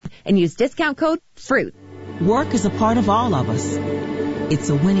and use discount code FRUIT. Work is a part of all of us. It's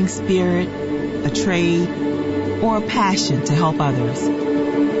a winning spirit, a trade, or a passion to help others.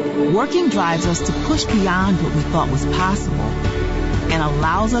 Working drives us to push beyond what we thought was possible and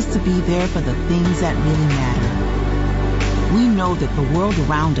allows us to be there for the things that really matter. We know that the world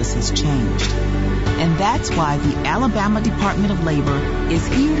around us has changed, and that's why the Alabama Department of Labor is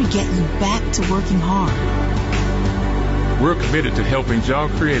here to get you back to working hard. We're committed to helping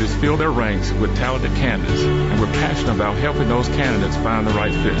job creators fill their ranks with talented candidates, and we're passionate about helping those candidates find the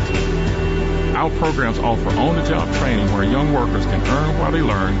right fit. Our programs offer on-the-job training where young workers can earn while they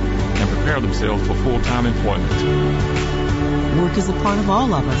learn and prepare themselves for full-time employment. Work is a part of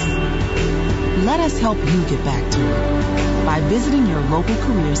all of us. Let us help you get back to it by visiting your local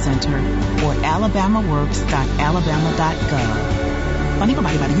career center or alabamaworks.alabama.gov. Funding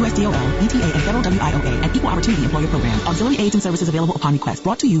provided by the USDOL, ETA, and Federal WIOA and Equal Opportunity Employer Program. Auxiliary aids and services available upon request.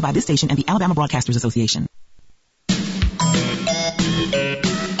 Brought to you by this station and the Alabama Broadcasters Association.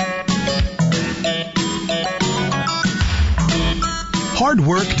 Hard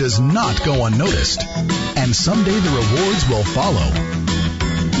work does not go unnoticed, and someday the rewards will follow.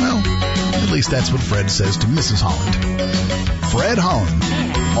 Well, at least that's what Fred says to Mrs. Holland. Fred Holland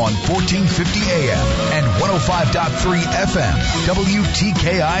on 1450 AM and 105.3 FM,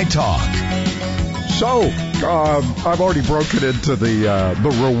 WTKI Talk. So, I've already broken into the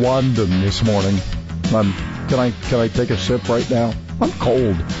Rwandan this morning. Can I take a sip right now? I'm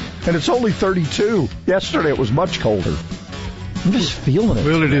cold, and it's only 32. Yesterday it was much colder. I'm just feeling it.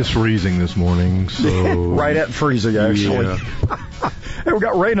 Well, it is freezing this morning, so... Right at freezing, actually. Yeah. Hey, we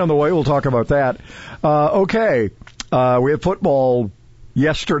got rain on the way. We'll talk about that. Okay. We had football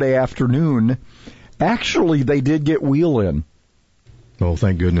yesterday afternoon. Actually, they did get Wheel in. Oh,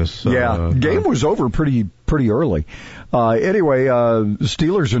 thank goodness. Yeah, game was over pretty early. Anyway, the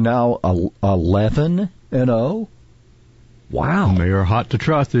Steelers are now 11-0. Wow. And they are hot to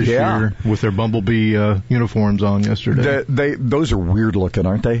trot this year with their Bumblebee uniforms on yesterday. Those are weird looking,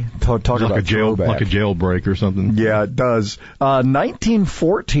 aren't they? Talk like about a jailbreak or something. Yeah, it does.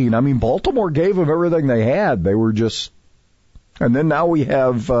 1914. I mean, Baltimore gave them everything they had. They were just... And then now we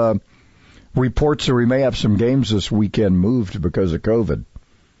have reports that we may have some games this weekend moved because of COVID.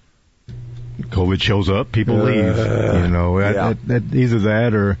 COVID shows up, people leave. Either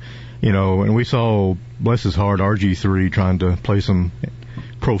that or... and we saw, bless his heart, RG3 trying to play some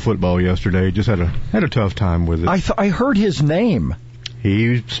pro football yesterday. Just had a tough time with it. I heard his name.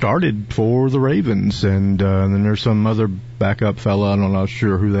 He started for the Ravens, and then there's some other backup fella. I'm not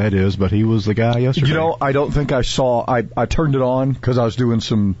sure who that is, but he was the guy yesterday. I don't think I saw. I turned it on because I was doing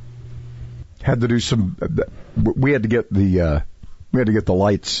some. Had to do some. We had to get the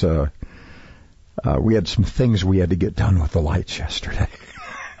lights. We had some things we had to get done with the lights yesterday.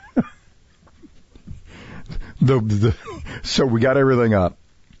 So we got everything up.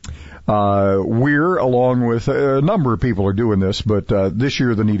 We're, along with a number of people are doing this, but this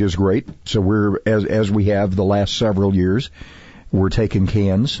year the need is great. So we're, as we have the last several years, we're taking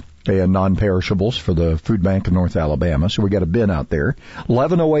cans and non-perishables for the food bank in North Alabama. So we got a bin out there.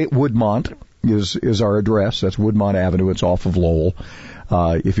 1108 Woodmont is our address. That's Woodmont Avenue. It's off of Lowell.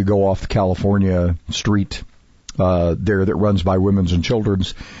 If you go off the California street there that runs by Women's and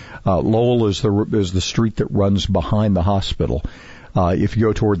Children's, Lowell is the street that runs behind the hospital. If you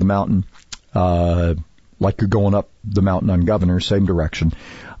go toward the mountain, like you're going up the mountain on Governor, same direction,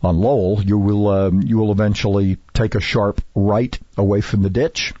 on Lowell, you will eventually take a sharp right away from the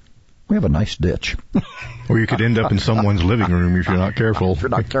ditch. We have a nice ditch. Or you could end up in someone's living room if you're not careful. If you're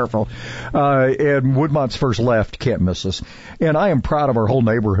not careful. And Woodmont's first left, can't miss us. And I am proud of our whole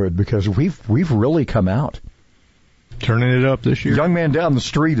neighborhood because we've really come out. Turning it up this year. Young man down the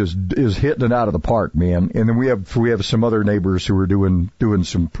street is hitting it out of the park, man. And then we have some other neighbors who are doing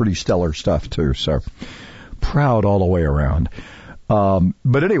some pretty stellar stuff too. So proud all the way around.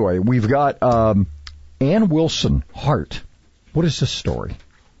 But anyway, we've got Ann Wilson Hart. What is this story?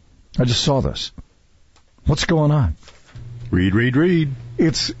 I just saw this. What's going on? Read.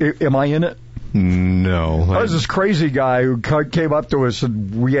 Am I in it? No. There's this crazy guy who came up to us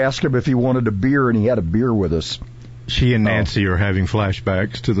and we asked him if he wanted a beer, and he had a beer with us. She and Nancy are having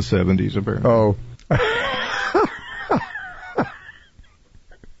flashbacks to the 70s, apparently. Oh.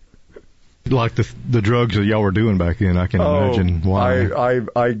 Like the drugs that y'all were doing back then, I can imagine why.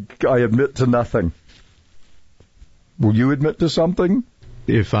 I admit to nothing. Will you admit to something?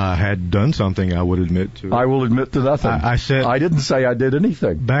 If I had done something, I would admit to it. I will admit to nothing. I said I didn't say I did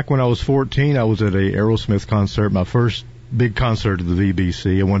anything. Back when I was 14, I was at a Aerosmith concert, my first big concert at the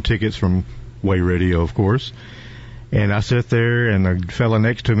VBC. I won tickets from Way Radio, of course. And I sat there, and the fella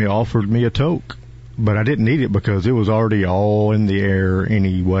next to me offered me a toke. But I didn't need it because it was already all in the air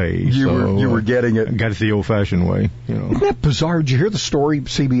anyway. You were getting it. I got it the old-fashioned way. Isn't that bizarre? Did you hear the story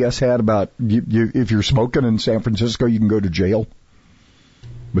CBS had about if you're smoking in San Francisco, you can go to jail?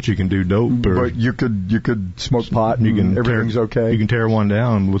 But you can do dope. But you could smoke pot and everything's okay. You can tear one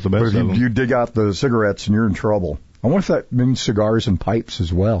down with the best of them. But if you dig out the cigarettes and you're in trouble. I wonder if that means cigars and pipes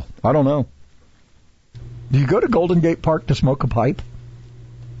as well. I don't know. Do you go to Golden Gate Park to smoke a pipe?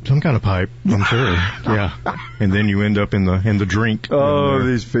 Some kind of pipe, I'm sure. Yeah. And then you end up in the drink. Oh,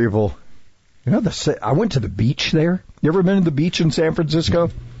 these people. I went to the beach there. You ever been to the beach in San Francisco?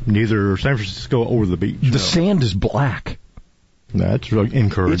 Neither San Francisco or the beach. The sand is black. That's really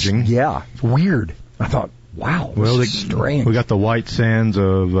encouraging. It's weird. I thought, wow, this is strange. We got the white sands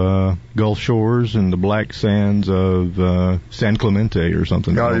of Gulf Shores and the black sands of San Clemente or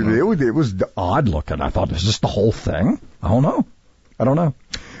something. It was odd looking. I thought, is this the whole thing? I don't know.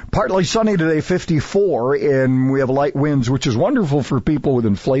 Partly sunny today, 54, and we have light winds, which is wonderful for people with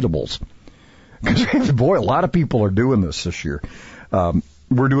inflatables. Because, boy, a lot of people are doing this year.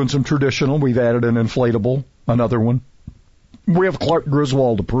 We're doing some traditional. We've added an inflatable, another one. We have Clark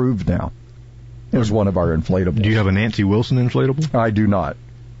Griswold approved now as one of our inflatables. Do you have a Nancy Wilson inflatable? I do not.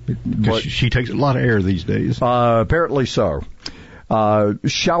 Because she takes a lot of air these days. Apparently so.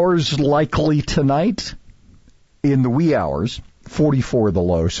 Showers likely tonight in the wee hours. 44 the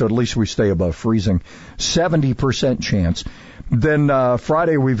low, so at least we stay above freezing. 70% chance. Then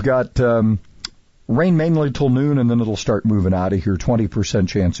Friday we've got rain mainly till noon, and then it'll start moving out of here. 20%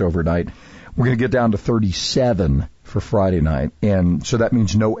 chance overnight. We're going to get down to 37 for Friday night, and so that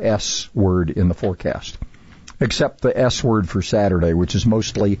means no S word in the forecast, except the S word for Saturday, which is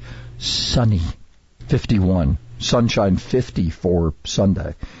mostly sunny, 51. Sunshine, 50 for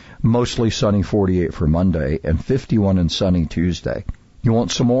Sunday. Mostly sunny, 48 for Monday, and 51 and sunny Tuesday. You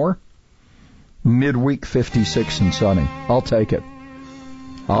want some more? Midweek, 56 and sunny. I'll take it.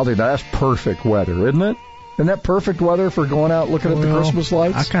 That's perfect weather, isn't it? Isn't that perfect weather for going out looking at the Christmas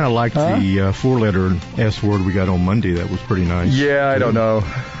lights? I kind of liked the four-letter S word we got on Monday. That was pretty nice. Yeah, I don't know.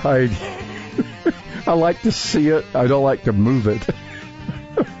 I like to see it. I don't like to move it.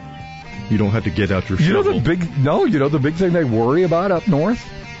 You don't have to get out your shovel. The big thing they worry about up north?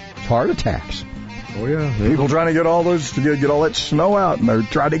 Heart attacks. Oh, yeah. People trying to get all that snow out, and they're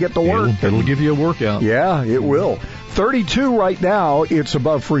trying to get to work. It'll give you a workout. Yeah, it will. 32 right now. It's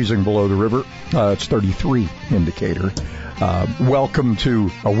above freezing below the river. It's 33 indicator. Welcome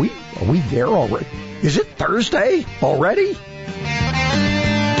to, are we there already? Is it Thursday already?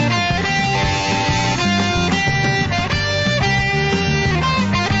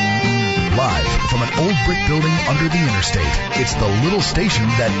 Live from an old brick building under the interstate, it's the little station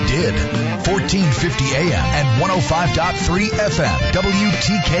that did. 1450 AM and 105.3 FM,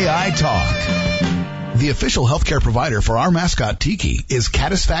 WTKI Talk. The official healthcare provider for our mascot Tiki is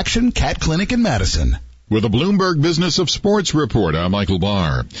Catisfaction Cat Clinic in Madison. With a Bloomberg Business of Sports report, I'm Michael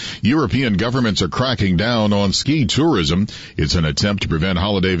Barr. European governments are cracking down on ski tourism. It's an attempt to prevent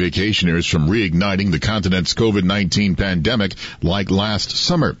holiday vacationers from reigniting the continent's COVID-19 pandemic like last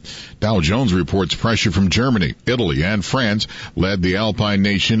summer. Dow Jones reports pressure from Germany, Italy, and France led the Alpine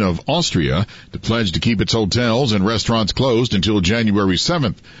nation of Austria to pledge to keep its hotels and restaurants closed until January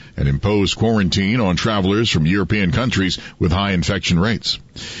 7th and impose quarantine on travelers from European countries with high infection rates.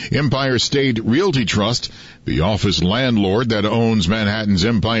 Empire State Realty Trust, the office landlord that owns Manhattan's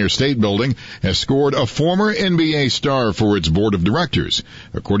Empire State Building, has scored a former NBA star for its board of directors.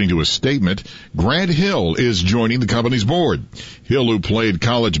 According to a statement, Grant Hill is joining the company's board. Hill, who played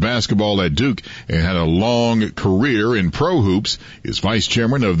college basketball at Duke and had a long career in pro hoops, is vice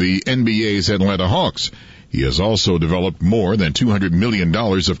chairman of the NBA's Atlanta Hawks. He has also developed more than $200 million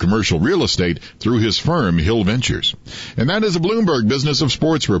of commercial real estate through his firm, Hill Ventures. And that is a Bloomberg Business of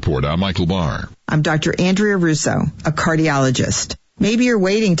Sports report. I'm Michael Barr. I'm Dr. Andrea Russo, a cardiologist. Maybe you're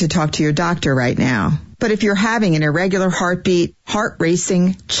waiting to talk to your doctor right now. But if you're having an irregular heartbeat, heart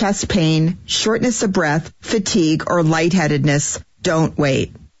racing, chest pain, shortness of breath, fatigue, or lightheadedness, don't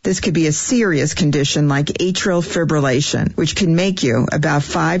wait. This could be a serious condition like atrial fibrillation, which can make you about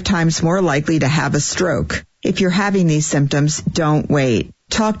 5 times more likely to have a stroke. If you're having these symptoms, don't wait.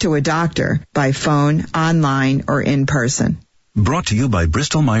 Talk to a doctor by phone, online, or in person. Brought to you by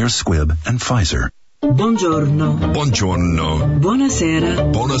Bristol Myers Squibb and Pfizer. Buongiorno. Buongiorno.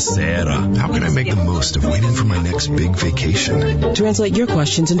 Buonasera. Buonasera. How can I make the most of waiting for my next big vacation? Translate your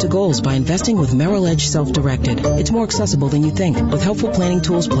questions into goals by investing with Merrill Edge Self-Directed. It's more accessible than you think, with helpful planning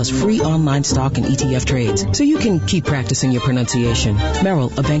tools plus free online stock and ETF trades, so you can keep practicing your pronunciation.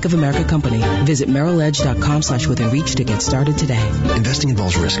 Merrill, a Bank of America company. Visit merrilledge.com/withinreach to get started today. Investing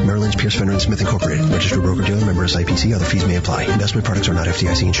involves risk. Merrill Lynch, Pierce, Fenner & Smith Incorporated. Registered broker-dealer, member SIPC. Other fees may apply. Investment products are not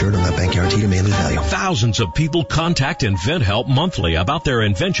FDIC insured or not bank guaranteed and may lose value. Thousands of people contact InventHelp monthly about their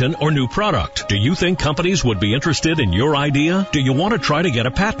invention or new product. Do you think companies would be interested in your idea? Do you want to try to get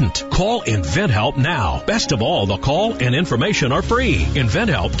a patent? Call InventHelp now. Best of all, the call and information are free.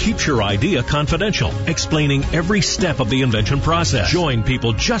 InventHelp keeps your idea confidential, explaining every step of the invention process. Join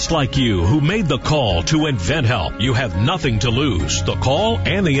people just like you who made the call to InventHelp. You have nothing to lose. The call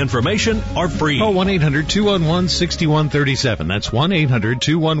and the information are free. Call 1-800-211-6137. That's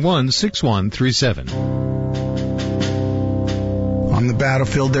 1-800-211-6137. On the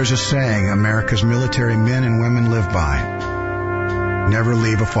battlefield, there's a saying America's military men and women live by. Never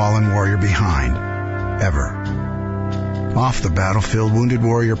leave a fallen warrior behind. Ever. Off the battlefield, Wounded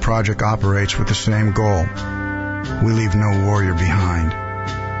Warrior Project operates with the same goal. We leave no warrior behind.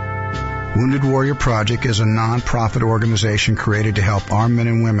 Wounded Warrior Project is a non-profit organization created to help our men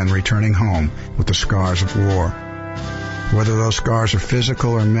and women returning home with the scars of war. Whether those scars are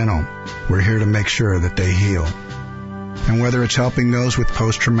physical or mental, we're here to make sure that they heal. And whether it's helping those with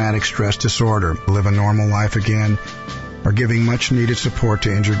post-traumatic stress disorder live a normal life again, or giving much-needed support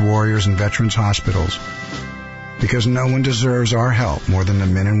to injured warriors in veterans' hospitals, because no one deserves our help more than the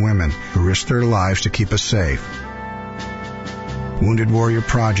men and women who risk their lives to keep us safe. Wounded Warrior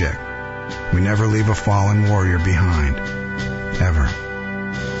Project. We never leave a fallen warrior behind. Ever.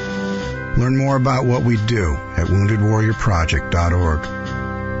 Learn more about what we do at woundedwarriorproject.org.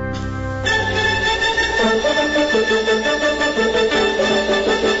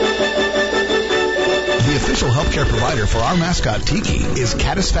 The official healthcare provider for our mascot Tiki is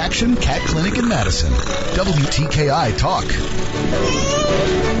Catisfaction Cat Clinic in Madison. WTKI Talk.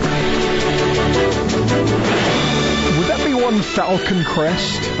 Would that be one Falcon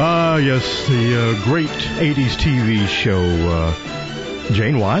Crest? Yes, the great 80s TV show.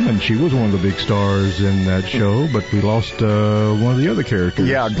 Jane Wyman, she was one of the big stars in that show, but we lost one of the other characters.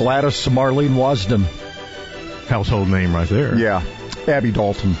 Yeah, Gladys Marlene Wasden. Household name right there. Yeah, Abby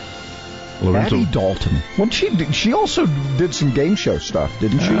Dalton. Abby Dalton. Well, she also did some game show stuff,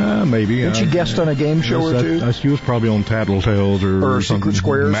 didn't she? Maybe. Didn't she guest on a game show or two? She was probably on Tattletales or Secret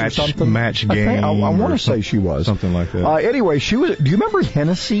Squares or something. Match Game. I want to say she was. Something like that. Anyway, she was. Do you remember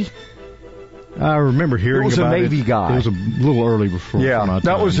Hennessy? I remember hearing about it. It was a Navy guy. It was a little early before. Yeah, my time,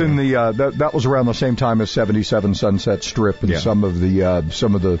 that was in the that was around the same time as 77 Sunset Strip and some of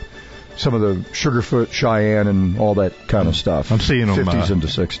the Sugarfoot, Cheyenne, and all that kind of stuff. I'm seeing them 50s into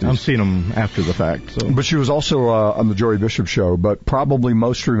 60s. I'm seeing them after the fact. So. But she was also on the Joey Bishop show. But probably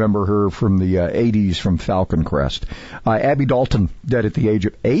most remember her from the 80s from Falcon Crest. Abby Dalton, dead at the age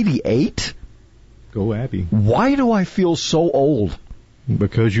of 88. Go Abby. Why do I feel so old?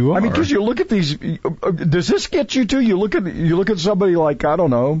 Because you are. I mean, because you look at these. Does this get you to? You look at somebody like, I don't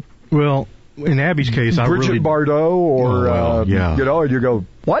know. Well, in Abby's case, Bridget Bardot, or yeah. And you go,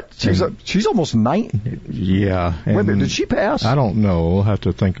 what? She's almost 90. Yeah. Wait a minute, did she pass? I don't know. I'll have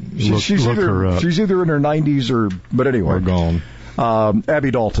to think. Look her up. She's either in her 90s but anyway, or gone.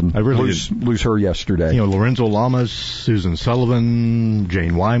 Abby Dalton. I really lose her yesterday. Lorenzo Lamas, Susan Sullivan,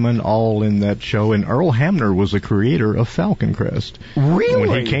 Jane Wyman, all in that show. And Earl Hamner was the creator of Falcon Crest. Really?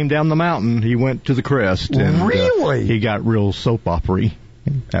 When he came down the mountain, he went to the crest. And, really? He got real soap opera-y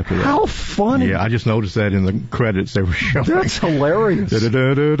after that. How funny. Yeah, I just noticed that in the credits they were showing. That's hilarious.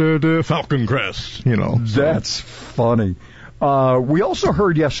 Falcon Crest, That's funny. We also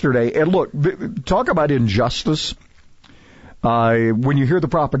heard yesterday, and look, talk about injustice. When you hear the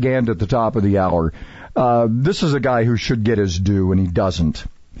propaganda at the top of the hour, this is a guy who should get his due, and he doesn't.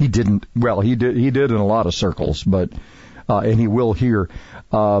 He didn't. Well, he did in a lot of circles, but and he will here.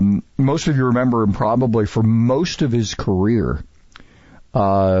 Most of you remember him probably for most of his career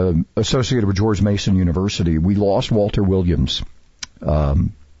associated with George Mason University. We lost Walter Williams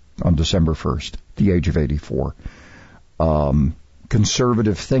on December 1st, at the age of 84.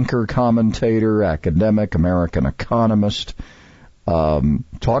 Conservative thinker, commentator, academic, American economist.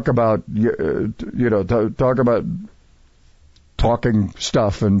 Talk about talking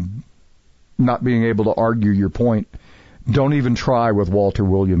stuff and not being able to argue your point. Don't even try with Walter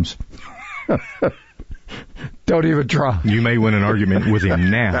Williams. Don't even try. You may win an argument with him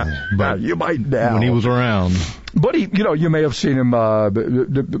now, but you might now. When he was around. But he, you may have seen him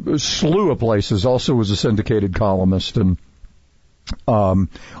a slew of places. Also was a syndicated columnist, and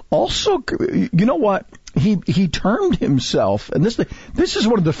also, you know what? He termed himself, and this is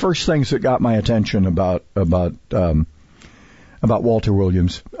one of the first things that got my attention about Walter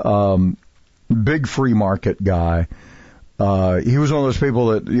Williams. Big free market guy. He was one of those people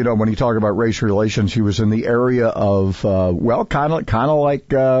that, when you talk about race relations, he was in the area of, kind of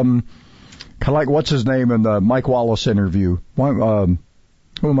like what's his name in the Mike Wallace interview. Who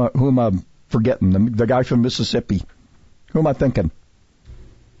am I forgetting? The guy from Mississippi. Who am I thinking?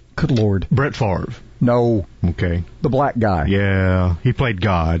 Good Lord. Brett Favre. No. Okay. The black guy. Yeah, he played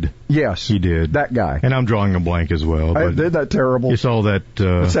God. Yes. He did. That guy. And I'm drawing a blank as well. Did that terrible? You saw that...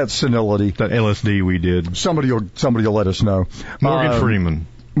 What's that senility? That LSD we did. Somebody will let us know. Morgan Freeman.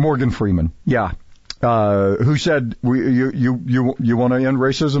 Morgan Freeman. Yeah. Who said, you want to end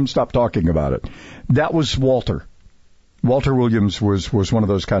racism? Stop talking about it. That was Walter. Walter Williams was one of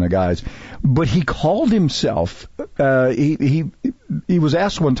those kind of guys. But he called himself, he was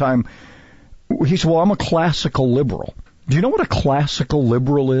asked one time, he said, well, I'm a classical liberal. Do you know what a classical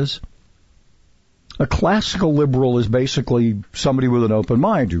liberal is? A classical liberal is basically somebody with an open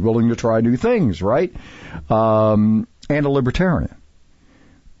mind who's willing to try new things, right? And a libertarian.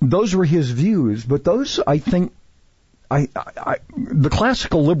 Those were his views, but those, I think, the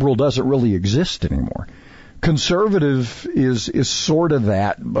classical liberal doesn't really exist anymore. Conservative is sort of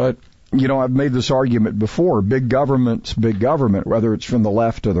that, but, I've made this argument before. Big government's big government, whether it's from the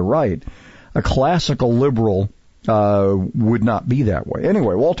left or the right. A classical liberal would not be that way.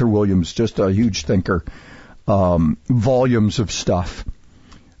 Anyway, Walter Williams, just a huge thinker, volumes of stuff,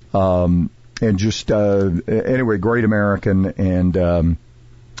 and just anyway, great American, and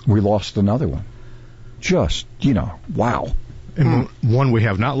we lost another one. Just wow. And one we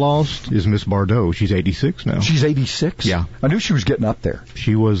have not lost is Miss Bardot. She's 86 now. She's 86? Yeah. I knew she was getting up there.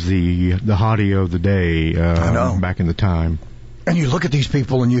 She was the hottie of the day I know. Back in the time. And you look at these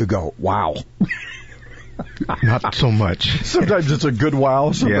people and you go, wow. Not so much. Sometimes it's a good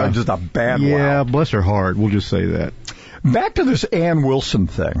wow, sometimes it's a bad wow. Yeah, bless her heart. We'll just say that. Back to this Ann Wilson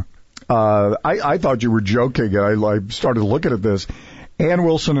thing. I thought you were joking, and I started looking at this. Ann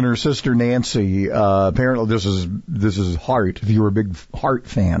Wilson and her sister Nancy, apparently this is Heart, if you were a big Heart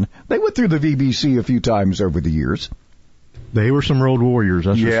fan. They went through the VBC a few times over the years. They were some road warriors,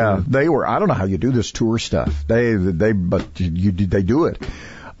 that's for sure. They were. I don't know how you do this tour stuff. They do it.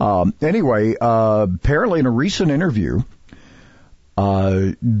 Anyway, apparently in a recent interview,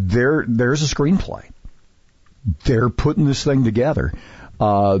 there's a screenplay. They're putting this thing together.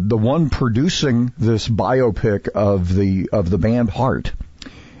 The one producing this biopic of the band Heart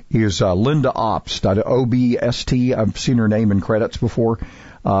is Linda Obst, O-B-S-T. I've seen her name in credits before.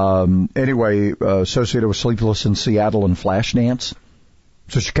 Anyway, associated with Sleepless in Seattle and Flashdance.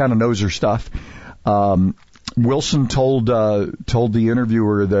 So she kind of knows her stuff. Wilson told the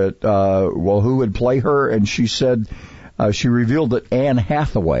interviewer that, who would play her, and she said, she revealed that Anne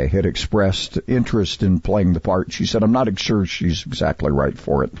Hathaway had expressed interest in playing the part. She said, I'm not sure she's exactly right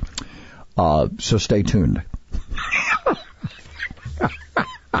for it. So stay tuned.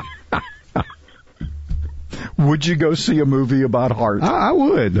 Would you go see a movie about Heart? I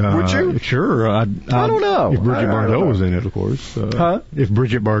would. Would you? Sure. I don't know. If Bridget Bardot was in it, of course. If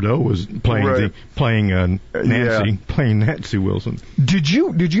Bridget Bardot was playing Nancy Wilson. Did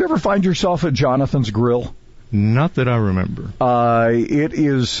you ever find yourself at Jonathan's Grill? Not that I remember.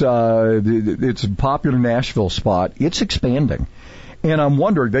 It's a popular Nashville spot. It's expanding, and I'm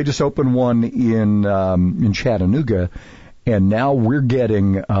wondering, they just opened one in Chattanooga, and now we're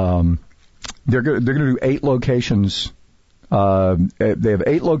getting. They're going to do 8 locations. They have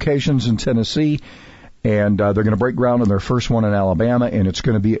 8 locations in Tennessee, and they're going to break ground on their first one in Alabama, and it's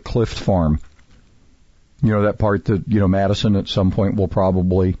going to be at Clift Farm. You know, that part that, Madison at some point will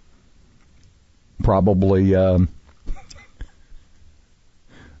probably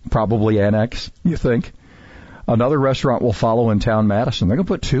annex, you think? Another restaurant will follow in town, Madison. They're going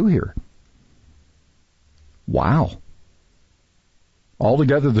to put 2 here. Wow.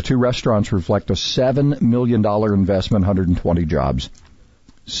 Altogether, the 2 restaurants reflect a $7 million investment, 120 jobs.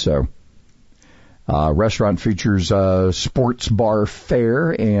 So, restaurant features sports bar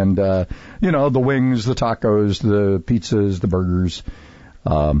fare and, the wings, the tacos, the pizzas, the burgers,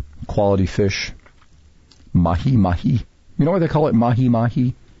 quality fish, mahi-mahi. You know why they call it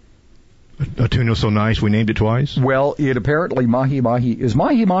mahi-mahi? A tuna so nice we named it twice? Well, it apparently mahi-mahi. Is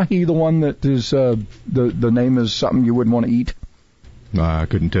mahi-mahi the one that is, the name is something you wouldn't want to eat? I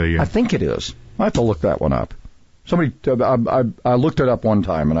couldn't tell you. I think it is. I have to look that one up. Somebody, I looked it up one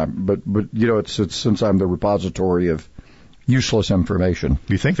time, but it's since I'm the repository of useless information.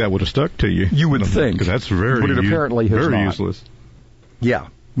 You think that would have stuck to you? You would think, because that's but it apparently has very not. Useless. Yeah,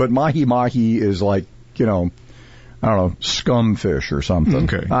 but mahi is like I don't know, scumfish or something.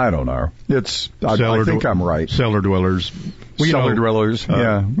 Okay, I don't know. I think I'm right. Cellar dwellers. Cellar dwellers,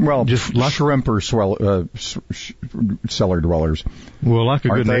 yeah. Well, just shrimp or cellar dwellers. Well, like a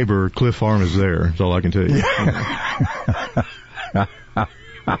good neighbor, Cliff Farm is there. That's all I can tell you.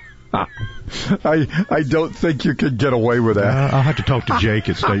 I don't think you could get away with that. I'll have to talk to Jake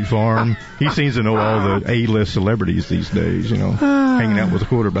at State Farm. He seems to know all the A-list celebrities these days, hanging out with the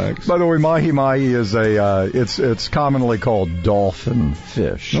quarterbacks. By the way, mahi is it's commonly called dolphin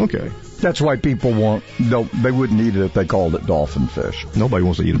fish. Okay. That's why people they wouldn't eat it if they called it dolphin fish. Nobody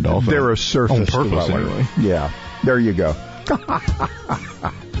wants to eat a dolphin. They're a surface on purpose, dweller. Anyway. Yeah. There you go.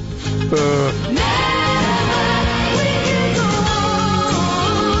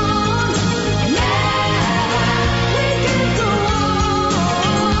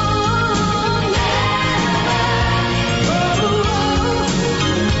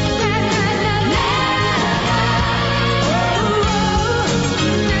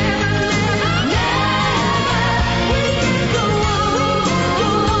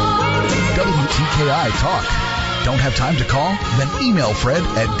 WTKI Talk. Don't have time to call? Then email Fred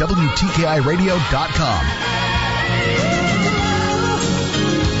at WTKIRadio.com.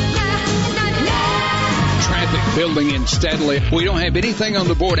 Traffic building in steadily. We don't have anything on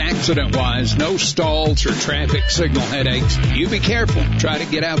the board accident-wise. No stalls or traffic signal headaches. You be careful. Try to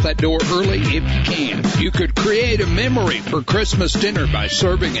get out that door early if you can. You could create a memory for Christmas dinner by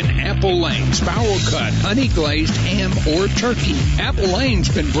serving an Apple Lane, spiral cut, honey glazed ham or turkey. Apple Lane's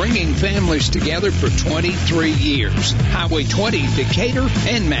been bringing families together for 23 years. Highway 20, Decatur,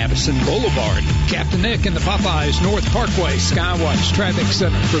 and Madison Boulevard. Captain Nick in the Popeyes North Parkway Skywatch Traffic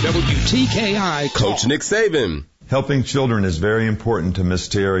Center for WTKI. Coach Nick Saban. Helping children is very important to Miss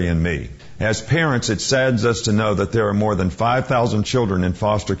Terry and me. As parents, it saddens us to know that there are more than 5,000 children in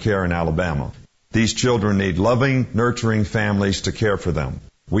foster care in Alabama. These children need loving, nurturing families to care for them.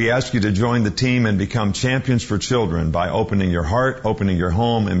 We ask you to join the team and become champions for children by opening your heart, opening your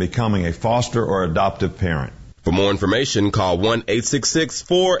home, and becoming a foster or adoptive parent. For more information, call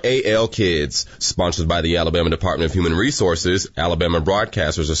 1-866-4AL-KIDS. Sponsored by the Alabama Department of Human Resources, Alabama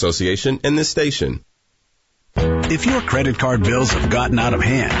Broadcasters Association, and this station. If your credit card bills have gotten out of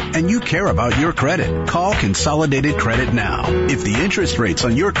hand and you care about your credit, call Consolidated Credit now. If the interest rates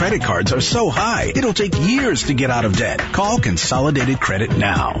on your credit cards are so high, it'll take years to get out of debt. Call Consolidated Credit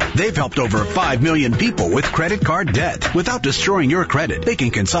now. They've helped over 5 million people with credit card debt. Without destroying your credit, they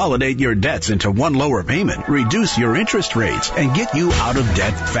can consolidate your debts into one lower payment, reduce your interest rates, and get you out of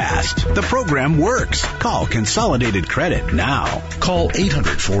debt fast. The program works. Call Consolidated Credit now. Call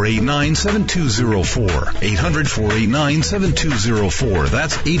 800-489-7204. 800-489-7204.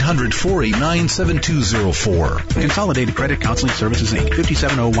 That's 800-489-7204. Consolidated Credit Counseling Services, Inc.,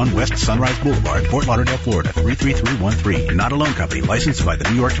 5701 West Sunrise Boulevard, Fort Lauderdale, Florida, 33313. Not a loan company. Licensed by the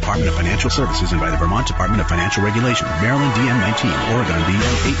New York Department of Financial Services and by the Vermont Department of Financial Regulation. Maryland DM 19, Oregon DM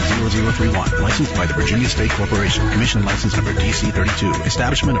 80031. Licensed by the Virginia State Corporation. Commission license number DC 32.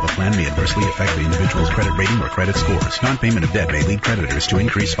 Establishment of a plan may adversely affect the individual's credit rating or credit scores. Non-payment of debt may lead creditors to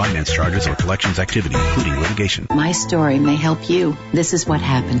increase finance charges or collections activity, including litigation. My story may help you. This is what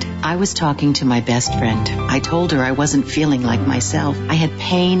happened. I was talking to my best friend. I told her I wasn't feeling like myself. I had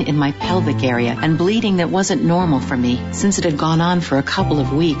pain in my pelvic area and bleeding that wasn't normal for me. Since it had gone on for a couple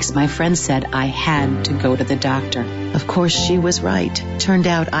of weeks, my friend said I had to go to the doctor. Of course, she was right. Turned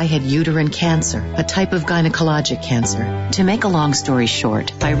out I had uterine cancer, a type of gynecologic cancer. To make a long story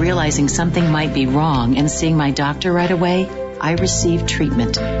short, by realizing something might be wrong and seeing my doctor right away, I received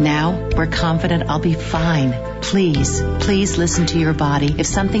treatment. Now, we're confident I'll be fine. Please listen to your body. If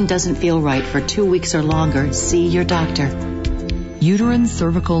something doesn't feel right for 2 weeks or longer, see your doctor. Uterine,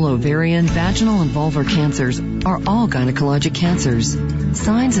 cervical, ovarian, vaginal, and vulvar cancers are all gynecologic cancers.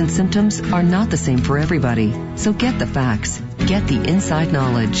 Signs and symptoms are not the same for everybody, so get the facts. Get the inside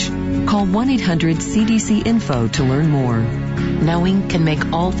knowledge. Call 1-800-CDC-INFO to learn more. Knowing can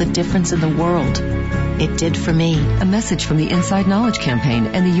make all the difference in the world. It did for me. A message from the Inside Knowledge Campaign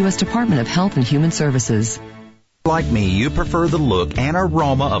and the U.S. Department of Health and Human Services. Like me, you prefer the look and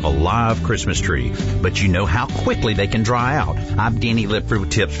aroma of a live Christmas tree, but you know how quickly they can dry out. I'm Danny Lipford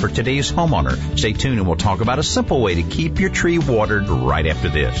with tips for today's homeowner. Stay tuned and we'll talk about a simple way to keep your tree watered right after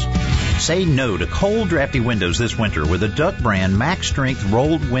this. Say no to cold, drafty windows this winter with a Duck brand Max Strength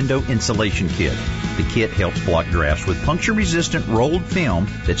Rolled Window Insulation Kit. The kit helps block drafts with puncture-resistant rolled film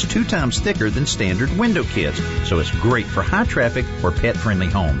that's 2 times thicker than standard window kits, so it's great for high-traffic or pet-friendly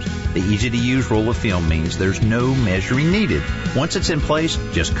homes. The easy-to-use roll of film means there's no measuring needed. Once it's in place,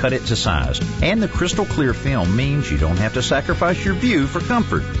 just cut it to size. And the crystal clear film means you don't have to sacrifice your view for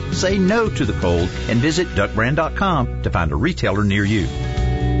comfort. Say no to the cold and visit duckbrand.com to find a retailer near you.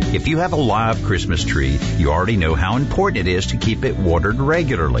 If you have a live Christmas tree, you already know how important it is to keep it watered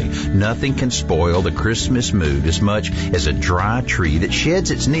regularly. Nothing can spoil the Christmas mood as much as a dry tree that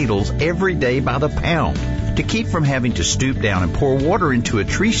sheds its needles every day by the pound. To keep from having to stoop down and pour water into a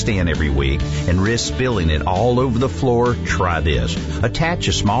tree stand every week and risk spilling it all over the floor, try this. Attach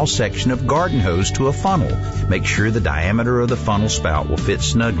a small section of garden hose to a funnel. Make sure the diameter of the funnel spout will fit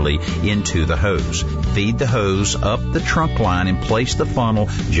snugly into the hose. Feed the hose up the trunk line and place the funnel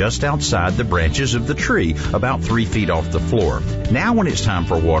just outside the branches of the tree, about 3 feet off the floor. Now when it's time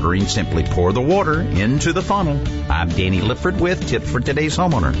for watering, simply pour the water into the funnel. I'm Danny Lifford with Tips for Today's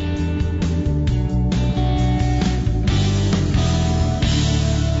Homeowner.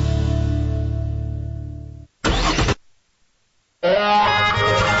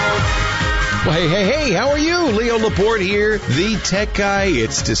 Well, hey, how are you? Leo Laporte here, the tech guy.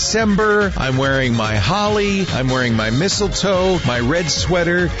 It's December. I'm wearing my holly. I'm wearing my mistletoe, my red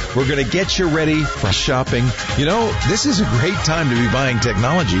sweater. We're going to get you ready for shopping. You know, this is a great time to be buying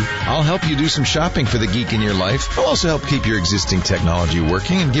technology. I'll help you do some shopping for the geek in your life. I'll also help keep your existing technology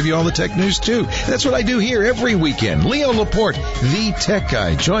working and give you all the tech news, too. That's what I do here every weekend. Leo Laporte, the tech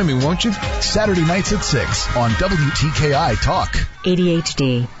guy. Join me, won't you? Saturday nights at 6 on WTKI Talk.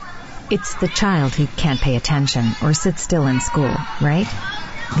 ADHD. It's the child who can't pay attention or sit still in school, right?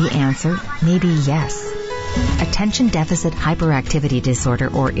 The answer may be yes. Attention Deficit Hyperactivity Disorder,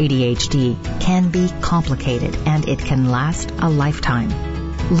 or ADHD, can be complicated and it can last a lifetime.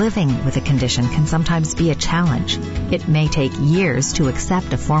 Living with a condition can sometimes be a challenge. It may take years to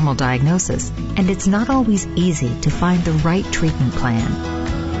accept a formal diagnosis, and it's not always easy to find the right treatment plan.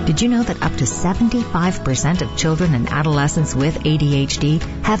 Did you know that up to 75% of children and adolescents with ADHD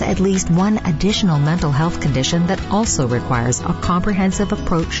have at least one additional mental health condition that also requires a comprehensive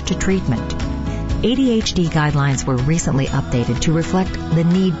approach to treatment? ADHD guidelines were recently updated to reflect the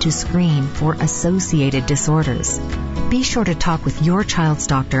need to screen for associated disorders. Be sure to talk with your child's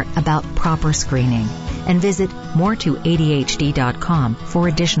doctor about proper screening and visit more2adhd.com for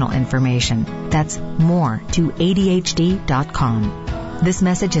additional information. That's more2adhd.com. This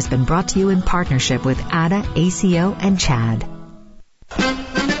message has been brought to you in partnership with ADA, ACO, and CHAD.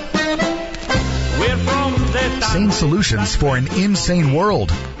 Sane solutions for an insane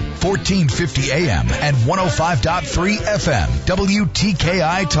world. 1450 AM and 105.3 FM.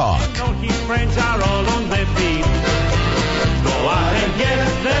 WTKI Talk. His friends are all on their feet. Go out and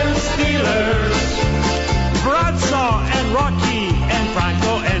get them Steelers. Bradshaw and Rocky and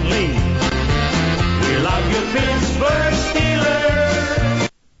Franco and Lee. We love you, Pittsburgh Steelers.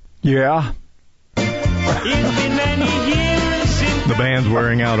 Yeah. The band's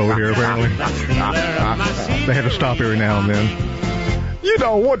wearing out over here, apparently. They had to stop every now and then. You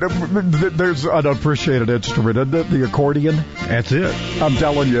know what? There's an unappreciated instrument, isn't it? The accordion. That's it. I'm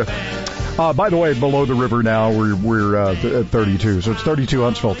telling you. By the way, below the river now, we're at 32. So it's 32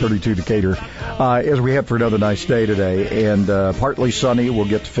 Huntsville, 32 Decatur. As we head for another nice day today, and partly sunny, we'll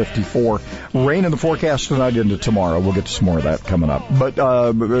get to 54. Rain in the forecast tonight into tomorrow. We'll get to some more of that coming up. But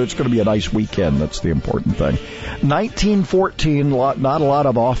it's going to be a nice weekend. That's the important thing. 1914, not a lot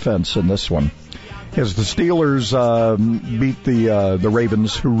of offense in this one. As the Steelers beat the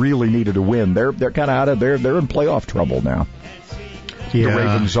Ravens, who really needed a win. They're kind of out of there. They're in playoff trouble now. The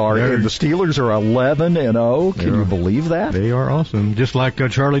Ravens are, and the Steelers are 11-0. Can you believe that? They are awesome. Just like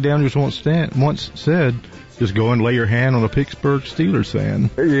Charlie Daniels once said, just go and lay your hand on a Pittsburgh Steelers fan.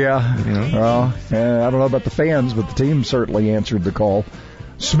 Yeah. You know? Well, I don't know about the fans, but the team certainly answered the call.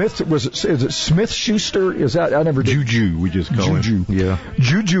 Smith, is it Smith Schuster? Is that, I never did. Juju, we just call him. Yeah.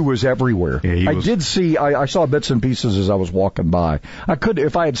 Juju was everywhere. Yeah, I saw bits and pieces as I was walking by.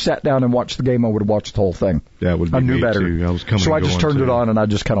 If I had sat down and watched the game, I would have watched the whole thing. That would be I knew me better. Too. I was coming so I just turned it on and I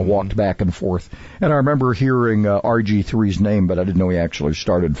just kind of walked back and forth. And I remember hearing RG3's name, but I didn't know he actually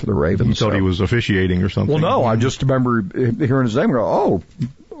started for the Ravens. You thought he was officiating or something. Well, no, I just remember hearing his name and go, oh,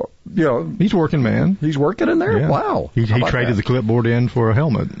 you know, he's working, man. He's working in there? Yeah. Wow. He traded the clipboard in for a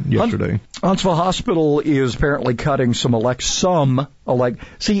helmet yesterday. Huntsville Hospital is apparently cutting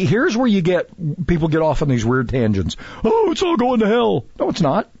See, here's where people get off on these weird tangents. Oh, it's all going to hell. No, it's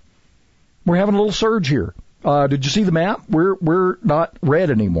not. We're having a little surge here. Did you see the map? We're not red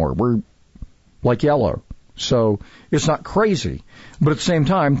anymore. like yellow. So it's not crazy. But at the same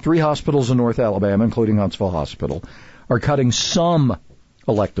time, 3 hospitals in North Alabama, including Huntsville Hospital, are cutting some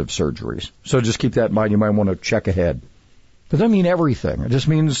elective surgeries. So just keep that in mind. You might want to check ahead. But that doesn't mean everything. It just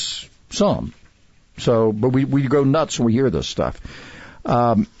means some. So, but we go nuts when we hear this stuff.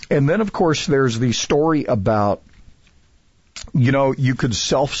 And then, of course, there's the story about, you could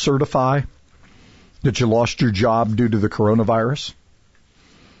self-certify that you lost your job due to the coronavirus.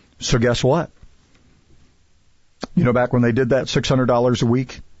 So guess what? Back when they did that, $600 a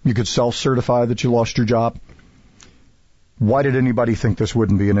week, you could self-certify that you lost your job. Why did anybody think this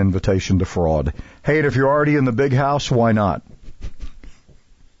wouldn't be an invitation to fraud? Hey, and if you're already in the big house, why not?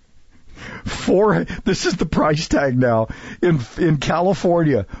 This is the price tag now. In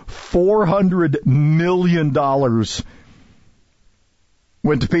California, $400 million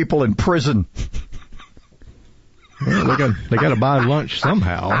went to people in prison. Well, they got to buy lunch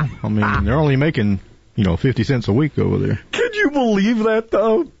somehow. I mean, they're only making 50 cents a week over there. Can you believe that,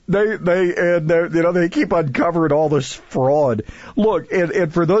 though? They keep uncovering all this fraud. Look,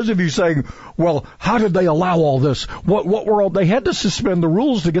 and for those of you saying, well, how did they allow all this? They had to suspend the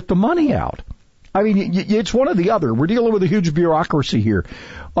rules to get the money out. I mean, it's one or the other. We're dealing with a huge bureaucracy here.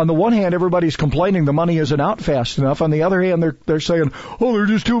 On the one hand, everybody's complaining the money isn't out fast enough. On the other hand, they're saying,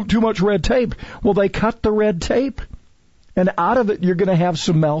 there's just too much red tape. Well, they cut the red tape. And out of it, you're going to have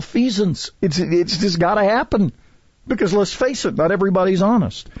some malfeasance. It's just got to happen. Because let's face it, not everybody's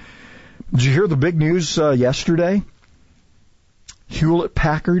honest. Did you hear the big news yesterday?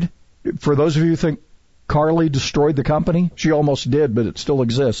 Hewlett-Packard. For those of you who think Carly destroyed the company, she almost did, but it still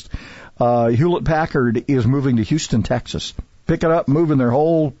exists. Hewlett-Packard is moving to Houston, Texas. Picking up, moving their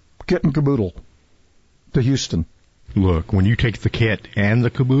whole kit and caboodle to Houston. Look, when you take the kit and the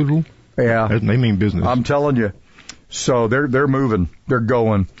caboodle, they mean business. I'm telling you. So they're moving. They're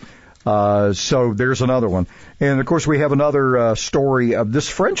going. So there's another one. And, of course, we have another story of this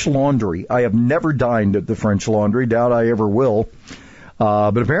French Laundry. I have never dined at the French Laundry. Doubt I ever will.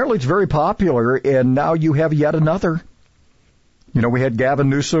 But apparently it's very popular, and now you have yet another. We had Gavin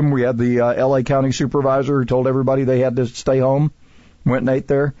Newsom. We had the L.A. County Supervisor who told everybody they had to stay home. Went and ate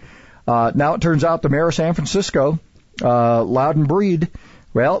there. Now it turns out the mayor of San Francisco, Loudon Breed,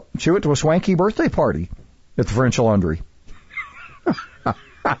 well, she went to a swanky birthday party at the French Laundry.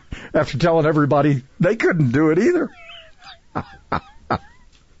 After telling everybody they couldn't do it either.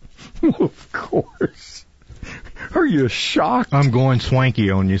 Of course. Are you shocked? I'm going swanky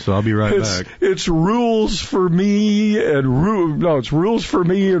on you, so I'll be right back. It's rules for me and it's rules for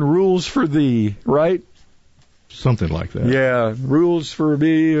me and rules for thee, right? Something like that. Yeah, rules for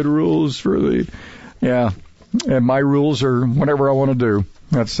me and rules for thee. Yeah, and my rules are whatever I want to do.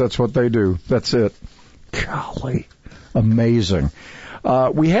 That's what they do. That's it. Golly, amazing.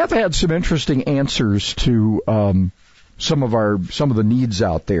 We have had some interesting answers to some of the needs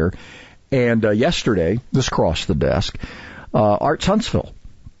out there. And yesterday, this crossed the desk. Arts Huntsville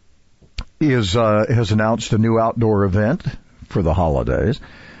has announced a new outdoor event for the holidays.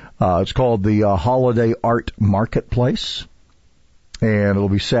 It's called the Holiday Art Marketplace, and it'll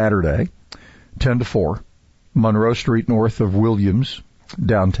be Saturday, 10 to 4, Monroe Street north of Williams,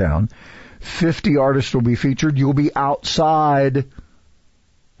 downtown. 50 artists will be featured. You'll be outside,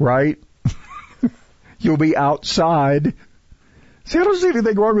 right? You'll be outside. See, I don't see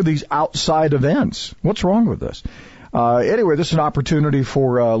anything wrong with these outside events. What's wrong with this? Anyway, this is an opportunity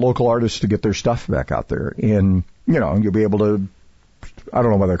for local artists to get their stuff back out there. And, you'll be able to, I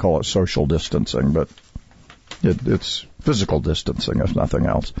don't know why they call it social distancing, but it's physical distancing, if nothing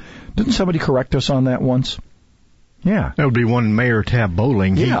else. Didn't somebody correct us on that once? Yeah. That would be one Mayor Tab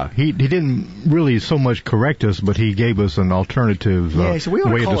Bowling. Yeah. He didn't really so much correct us, but he gave us an alternative way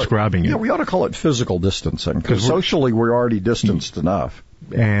of describing it. Yeah, we ought to call it physical distancing, because socially we're already distanced enough.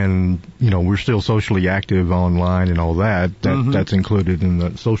 And, we're still socially active online and all that. That's included in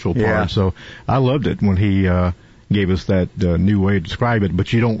the social part. Yeah. So I loved it when he gave us that new way to describe it,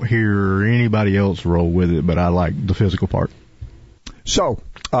 but you don't hear anybody else roll with it, but I like the physical part. So,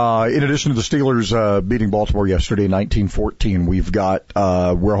 in addition to the Steelers beating Baltimore yesterday, 19-14, we've got,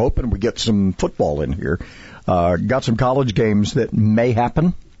 we're hoping we get some football in here. Got some college games that may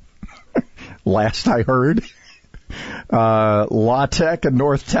happen. Last I heard. La Tech in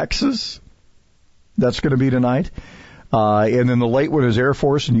North Texas. That's going to be tonight. And then the late one is Air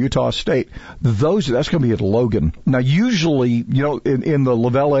Force and Utah State. That's going to be at Logan. Now, usually, in the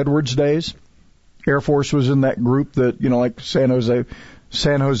Lavelle Edwards days, Air Force was in that group that, like San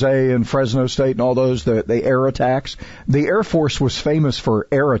Jose and Fresno State and all those, the air attacks. The Air Force was famous for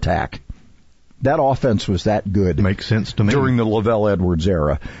air attack That offense was that good. Makes sense to me. During the Lavelle Edwards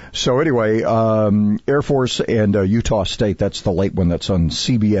era. So anyway, Air Force and Utah State, that's the late one that's on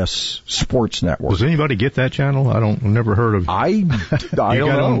CBS Sports Network. Does anybody get that channel? I've never heard of. I don't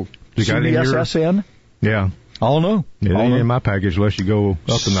know. CBS SN? Yeah. I don't know. It ain't in my package unless you go up a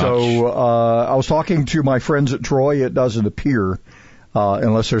notch. So I was talking to my friends at Troy. It doesn't appear,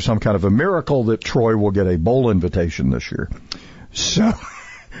 unless there's some kind of a miracle, that Troy will get a bowl invitation this year. So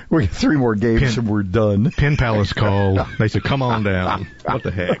we got 3 more games and we're done. Penn Palace called. They said, come on down. What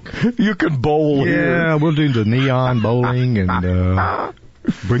the heck? You can bowl here. Yeah, we'll do the neon bowling and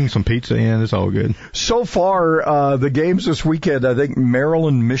bring some pizza in. It's all good. So far, the games this weekend, I think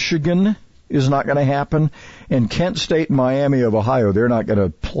Maryland, Michigan is not going to happen. And Kent State and Miami of Ohio, they're not going to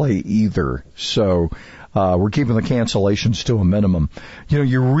play either. So we're keeping the cancellations to a minimum. You know,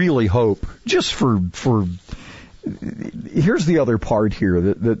 you really hope, just for here's the other part here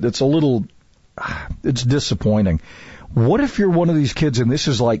that's a little, it's disappointing. What if you're one of these kids and this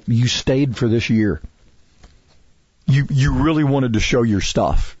is like you stayed for this year? You really wanted to show your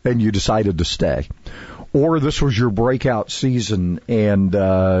stuff and you decided to stay. Or this was your breakout season and,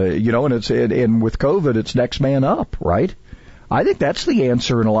 and with COVID, it's next man up, right? I think that's the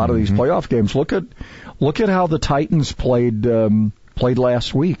answer in a lot of these playoff games. Look at how the Titans played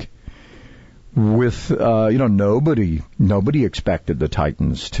last week. With nobody expected the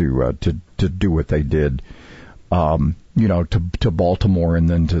Titans to do what they did, to Baltimore and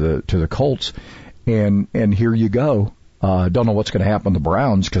then to the Colts, and here you go. Don't know what's going to happen to the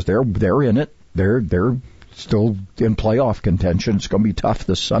Browns because they're in it. They're still in playoff contention. It's going to be tough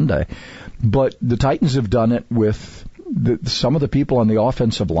this Sunday, but the Titans have done it with some of the people on the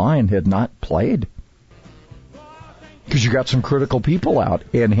offensive line had not played. Because you got some critical people out,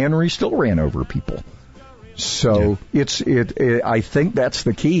 and Henry still ran over people. So I think that's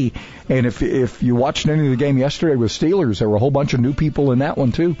the key. And if you watched any of the game yesterday with Steelers, there were a whole bunch of new people in that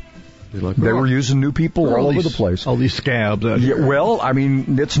one too. They were using new people all over the place. All these scabs. Well, I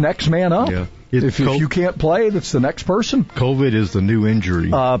mean, it's next man up. Yeah. If you can't play, that's the next person. COVID is the new injury.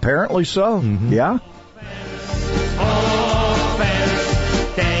 Apparently so. Mm-hmm. Yeah.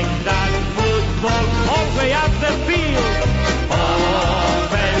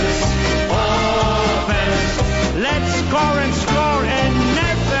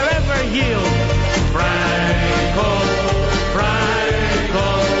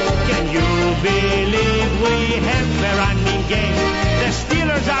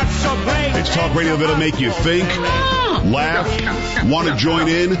 It's talk radio that'll make you think, laugh, want to join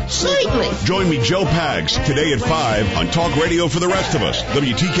in? Certainly. Join me, Joe Pags, today at 5 on Talk Radio for the rest of us,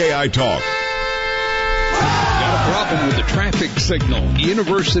 WTKI Talk. Got a problem with the traffic signal.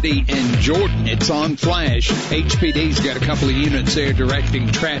 University and Jordan, it's on flash. HPD's got a couple of units there directing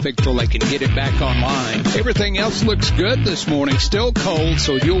traffic till they can get it back online. Everything else looks good this morning. Still cold,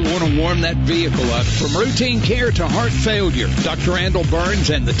 so you'll want to warm that vehicle up. From routine care to heart failure, Dr. Randall Burns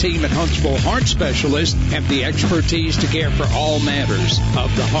and the team at Huntsville Heart Specialists have the expertise to care for all matters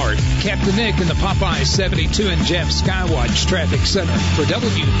of the heart. Captain Nick in the Popeye 72 and Jeff Skywatch Traffic Center for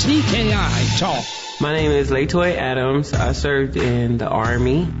WTKI Talk. My name is Latoy Adams. I served in the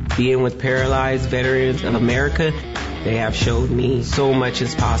Army, being with Paralyzed Veterans of America. They have showed me so much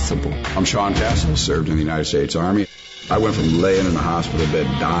is possible. I'm Sean Castle, served in the United States Army. I went from laying in a hospital bed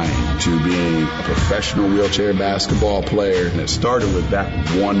dying to being a professional wheelchair basketball player. And it started with that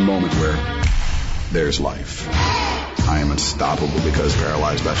one moment where there's life. I am unstoppable because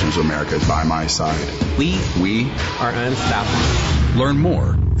Paralyzed Veterans of America is by my side. We are unstoppable. Learn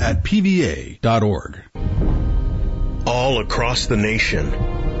more at pva.org. All across the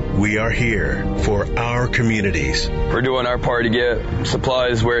nation, we are here for our communities. We're doing our part to get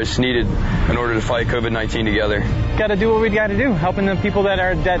supplies where it's needed in order to fight COVID-19 together. Got to do what we got to do, helping the people that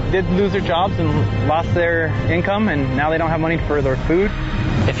did lose their jobs and lost their income, and now they don't have money for their food.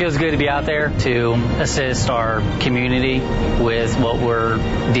 It feels good to be out there to assist our community with what we're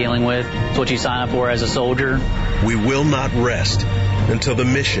dealing with. It's what you sign up for as a soldier. We will not rest until the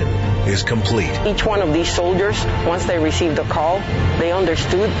mission is complete. Each one of these soldiers, once they received the call, they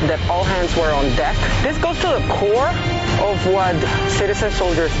understood that all hands were on deck. This goes to the core of what citizen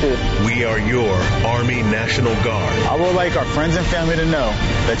soldiers do. We are your Army National Guard. I would like our friends and family to know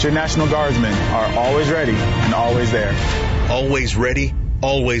that your National Guardsmen are always ready and always there. Always ready,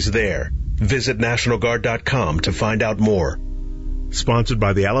 always there. Visit NationalGuard.com to find out more. Sponsored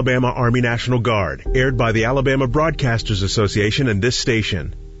by the Alabama Army National Guard. Aired by the Alabama Broadcasters Association and this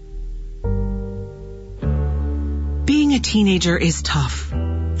station. Being a teenager is tough.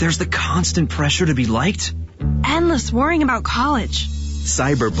 There's the constant pressure to be liked. Endless worrying about college.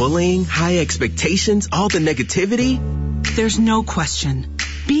 Cyberbullying, high expectations, all the negativity. There's no question.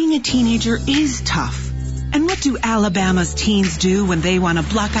 Being a teenager is tough. And what do Alabama's teens do when they want to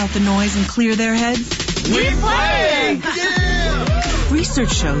block out the noise and clear their heads? We play!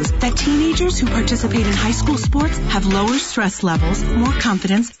 Research shows that teenagers who participate in high school sports have lower stress levels, more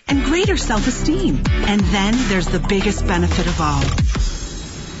confidence, and greater self-esteem. And then there's the biggest benefit of all.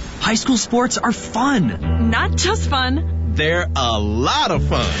 High school sports are fun. Not just fun. They're a lot of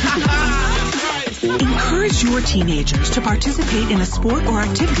fun. Encourage your teenagers to participate in a sport or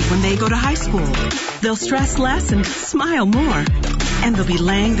activity when they go to high school. They'll stress less and smile more. And they'll be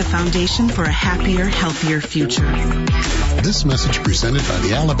laying the foundation for a happier, healthier future. This message presented by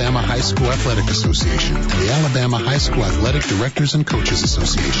the Alabama High School Athletic Association and the Alabama High School Athletic Directors and Coaches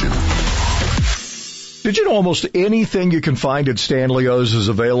Association. Did you know almost anything you can find at Stanley's is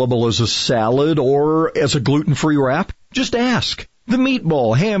available as a salad or as a gluten-free wrap? Just ask. The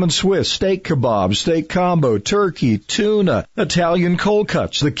meatball, ham and Swiss, steak kebab, steak combo, turkey, tuna, Italian cold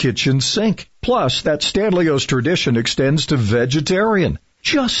cuts, the kitchen sink. Plus, that Stanley's tradition extends to vegetarian.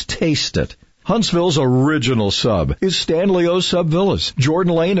 Just taste it. Huntsville's original sub is Stanley's Sub Villas,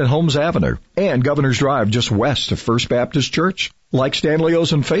 Jordan Lane and Holmes Avenue, and Governor's Drive just west of First Baptist Church. Like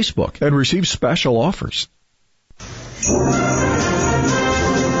Stanley's on Facebook and receive special offers.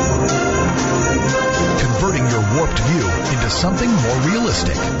 Converting your warped view into something more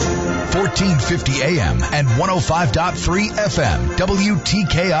realistic. 1450 AM and 105.3 FM,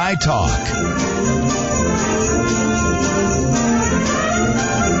 WTKI Talk.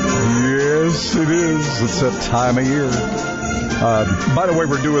 Yes, it is. It's that time of year. By the way,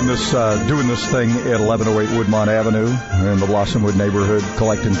 we're doing this thing at 1108 Woodmont Avenue in the Blossomwood neighborhood,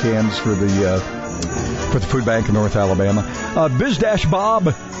 collecting cans for the food bank in North Alabama.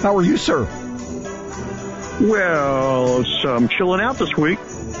 Biz-Bob, how are you, sir? Well, I'm chilling out this week.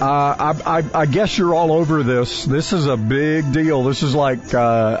 I guess you're all over this. This is a big deal. This is like,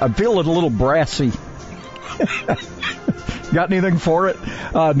 I'm feeling a little brassy. Got anything for it?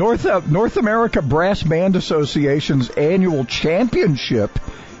 North America Brass Band Association's annual championship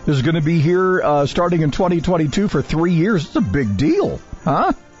is going to be here starting in 2022 for 3 years. It's a big deal,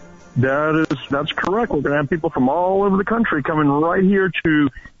 huh? That's correct. We're going to have people from all over the country coming right here to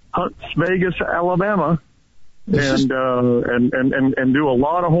Hunts Vegas, Alabama. And do a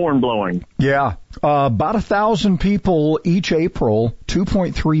lot of horn blowing. Yeah. About 1,000 people each April,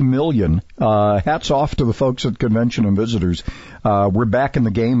 2.3 million. Hats off to the folks at Convention and Visitors. We're back in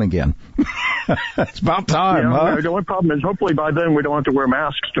the game again. It's about time, huh? The only problem is hopefully by then we don't have to wear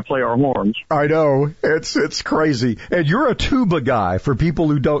masks to play our horns. I know. It's crazy. And you're a tuba guy. For people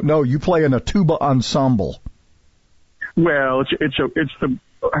who don't know, you play in a tuba ensemble. Well, it's the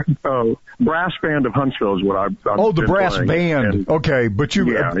brass band of Huntsville is what I've the brass playing. Band. And, okay, but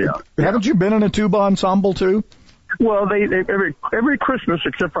haven't you been in a tuba ensemble too? Well, they every Christmas,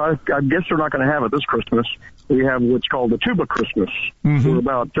 except for I guess they're not going to have it this Christmas. We have what's called the Tuba Christmas. Mm-hmm. Where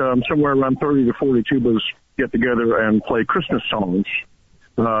about somewhere around 30 to 40 tubas get together and play Christmas songs.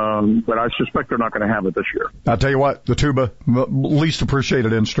 But I suspect they're not going to have it this year. I'll tell you what, the tuba, least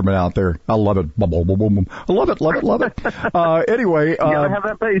appreciated instrument out there. I love it. I love it. Anyway. You gotta have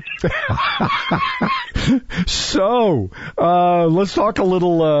that bass. So, let's talk a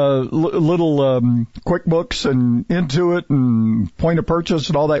little QuickBooks and Intuit and point of purchase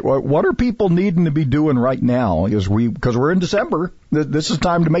and all that. What are people needing to be doing right now? Because we're in December. This is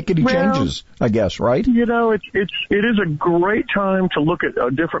time to make any changes, I guess, right? You know, it is a great time to look at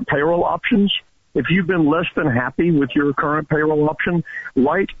different payroll options. If you've been less than happy with your current payroll option,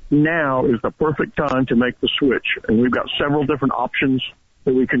 right now is the perfect time to make the switch. And we've got several different options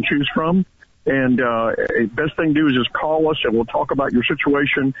that we can choose from. And best thing to do is just call us, and we'll talk about your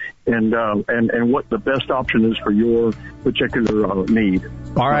situation and what the best option is for your particular need.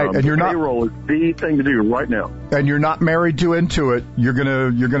 All right, and payroll is the thing to do right now. And you're not married to Intuit. You're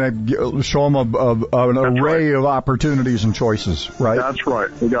gonna show them an array of opportunities and choices, right? That's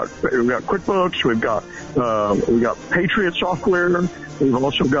right. We got QuickBooks. We've got Patriot software. We've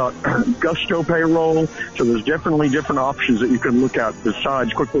also got Gusto payroll. So there's definitely different options that you can look at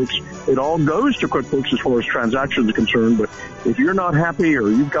besides QuickBooks. It all goes to QuickBooks as far as transactions are concerned. But if you're not happy, or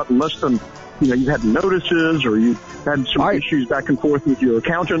you've got less than, you've had notices, or you've had some issues back and forth with your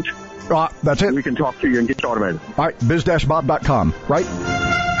accountant, that's it. We can talk to you and get you automated. All right, biz-bob.com, right?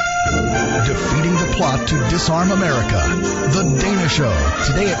 Defeating the plot to disarm America. The Dana Show,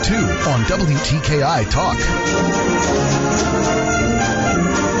 today at 2 on WTKI Talk.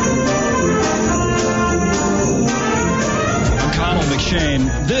 I'm Connell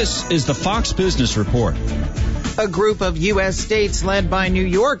McShane. This is the Fox Business Report. A group of U.S. states led by New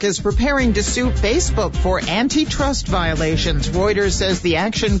York is preparing to sue Facebook for antitrust violations. Reuters says the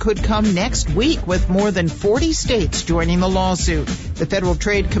action could come next week, with more than 40 states joining the lawsuit. The Federal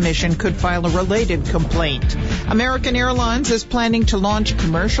Trade Commission could file a related complaint. American Airlines is planning to launch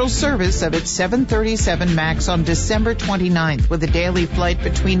commercial service of its 737 MAX on December 29th with a daily flight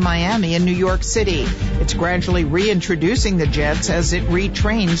between Miami and New York City. It's gradually reintroducing the jets as it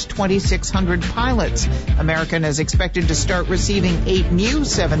retrains 2,600 pilots. American is expected to start receiving 8 new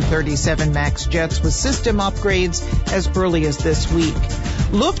 737 MAX jets with system upgrades as early as this week.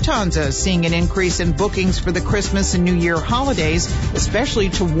 Lufthansa is seeing an increase in bookings for the Christmas and New Year holidays, especially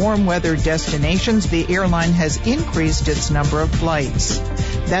to warm weather destinations. The airline has increased its number of flights.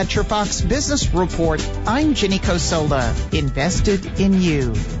 That's your Fox Business Report. I'm Ginny Cosola. Invested in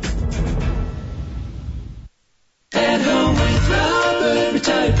you. At home with Robert,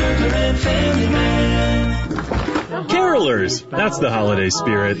 retired burglar and family man. Carolers! That's the holiday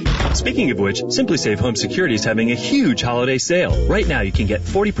spirit. Speaking of which, Simply Safe Home Security is having a huge holiday sale. Right now you can get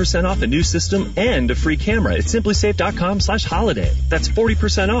 40% off a new system and a free camera at simplysafe.com/holiday. That's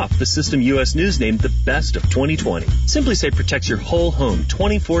 40% off the system U.S. News named the best of 2020. Simply Safe protects your whole home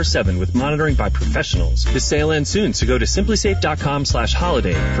 24/7 with monitoring by professionals. The sale ends soon, so go to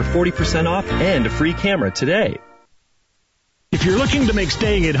simplysafe.com/holiday for 40% off and a free camera today. If you're looking to make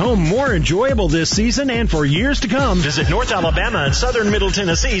staying at home more enjoyable this season and for years to come, visit North Alabama and Southern Middle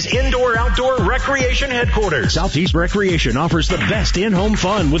Tennessee's indoor-outdoor recreation headquarters. Southeast Recreation offers the best in-home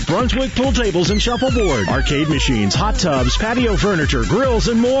fun with Brunswick pool tables and shuffleboard, arcade machines, hot tubs, patio furniture, grills,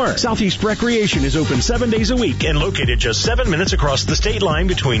 and more. Southeast Recreation is open 7 days a week and located just 7 minutes across the state line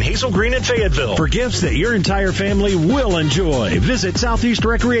between Hazel Green and Fayetteville. For gifts that your entire family will enjoy, visit Southeast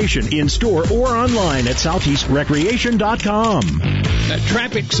Recreation in-store or online at southeastrecreation.com. That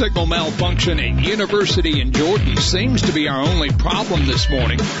traffic signal malfunction at University in Jordan seems to be our only problem this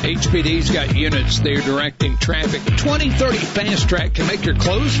morning. HPD's got units there directing traffic. 2030 Fast Track can make your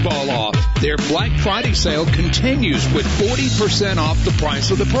clothes fall off. Their Black Friday sale continues with 40% off the price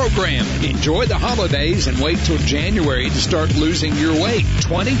of the program. Enjoy the holidays and wait till January to start losing your weight.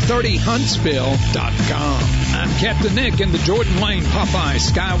 2030huntsville.com. I'm Captain Nick in the Jordan Lane Popeye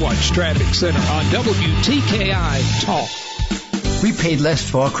Skywatch Traffic Center on WTKI Talk. We paid less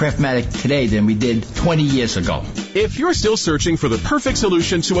for our Craftmatic today than we did 20 years ago. If you're still searching for the perfect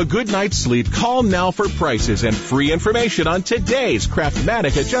solution to a good night's sleep, call now for prices and free information on today's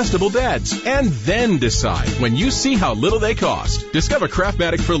Craftmatic adjustable beds. And then decide when you see how little they cost. Discover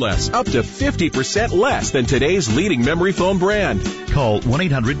Craftmatic for less, up to 50% less than today's leading memory foam brand. Call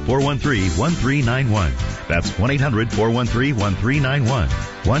 1-800-413-1391. That's 1-800-413-1391.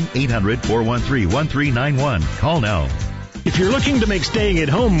 1-800-413-1391. Call now. If you're looking to make staying at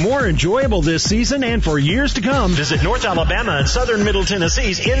home more enjoyable this season and for years to come, visit North Alabama and Southern Middle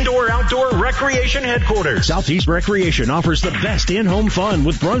Tennessee's indoor-outdoor recreation headquarters. Southeast Recreation offers the best in-home fun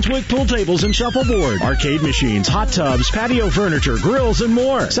with Brunswick pool tables and shuffleboard, arcade machines, hot tubs, patio furniture, grills, and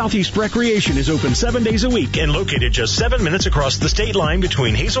more. Southeast Recreation is open 7 days a week and located just 7 minutes across the state line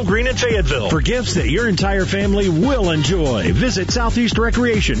between Hazel Green and Fayetteville. For gifts that your entire family will enjoy, visit Southeast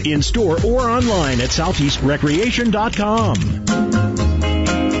Recreation in-store or online at southeastrecreation.com. If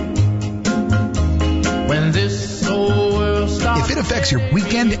it affects your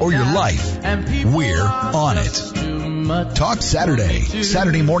weekend or your life, we're on it. Talk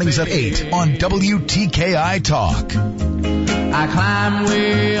Saturday mornings at 8 on WTKI Talk. I climb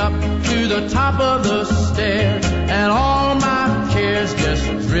way up to the top of the stairs, and all my cares just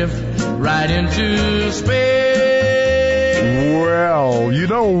drift right into space. Well, you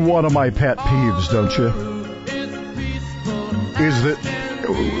know one of my pet peeves, don't you? Is that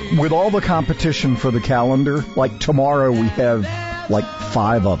with all the competition for the calendar, like tomorrow we have like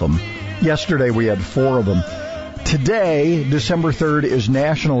 5 of them. Yesterday we had 4 of them. Today, December 3rd, is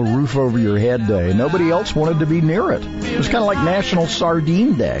National Roof Over Your Head Day. Nobody else wanted to be near it. It was kind of like National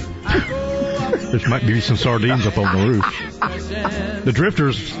Sardine Day. There might be some sardines up on the roof. The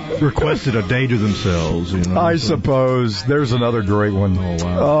Drifters requested a day to themselves, you know. I suppose. There's another great one. Oh,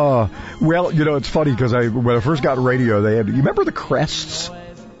 wow. Well, you know, it's funny because when I first got radio, they had, you remember the Crests?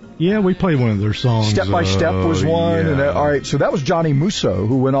 Yeah, we played one of their songs. Step by Step was one. Yeah. And all right, so that was Johnny Musso,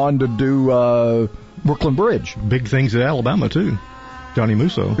 who went on to do Brooklyn Bridge. Big things at Alabama, too. Johnny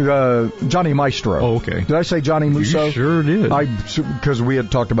Musso. Johnny Maestro. Oh, okay. Did I say Johnny Musso? You sure did. Because we had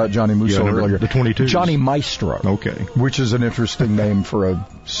talked about Johnny Musso earlier. The 22s. Johnny Maestro. Okay. Which is an interesting name for a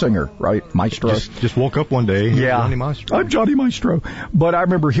singer, right? Maestro. Just woke up one day. Yeah. Johnny Maestro. I'm Johnny Maestro. But I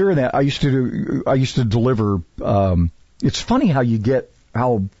remember hearing that. I used to deliver. It's funny how you get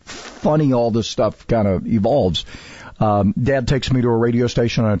funny all this stuff kind of evolves. Dad takes me to a radio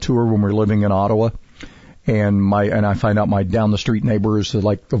station on a tour when we're living in Ottawa, and I find out my down the street neighbor is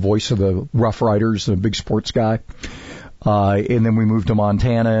like the voice of the Rough Riders, the big sports guy. And then we moved to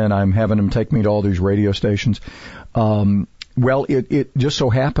Montana, and I'm having him take me to all these radio stations. Well, it just so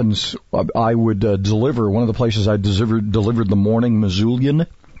happens I would deliver, one of the places I delivered the morning Missoulian.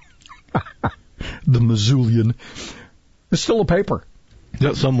 The Missoulian. It's still a paper. Is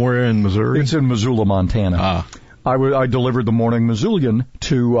that somewhere in Missouri? It's in Missoula, Montana. I delivered the morning Missoulian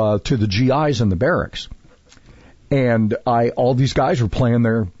to the GIs in the barracks. And all these guys were playing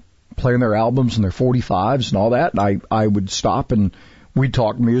their albums and their 45s and all that, and I would stop and we'd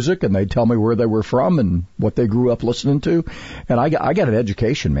talk music, and they'd tell me where they were from and what they grew up listening to, and I got an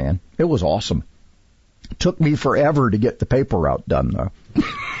education, man. It was awesome. It took me forever to get the paper route done, though.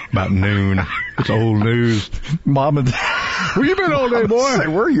 About noon. It's old news. Mom and where you been all day, boy? Say,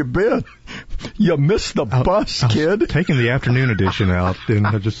 where you been? You missed the bus, kid. Taking the afternoon edition out, and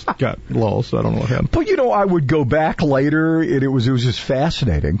I just got lost. I don't know what happened. But, I would go back later, and it was just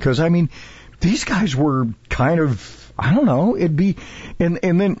fascinating. Because, I mean, these guys were kind of, I don't know, it'd be, and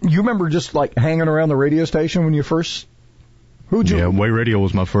then you remember just like hanging around the radio station when you first, Way Radio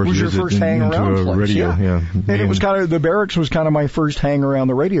was my first visit your first hang around into a place. radio, yeah. And it was kind of, the barracks was kind of my first hang around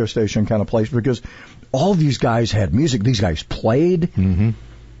the radio station kind of place, because all these guys had music. These guys played. Mm-hmm.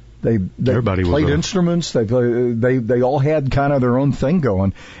 They played instruments. They all had kind of their own thing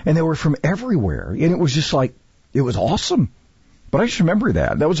going, and they were from everywhere. And it was just like, it was awesome. But I just remember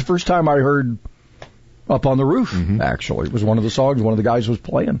that. That was the first time I heard Up on the Roof, actually. It was one of the songs one of the guys was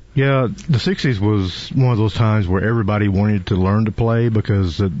playing. Yeah, the 60s was one of those times where everybody wanted to learn to play,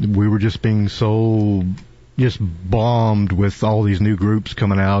 because we were just being so just bombed with all these new groups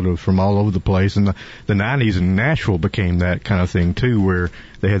coming out from all over the place. And the 90s in Nashville became that kind of thing, too, where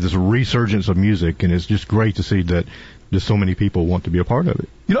they had this resurgence of music, and it's just great to see that just so many people want to be a part of it.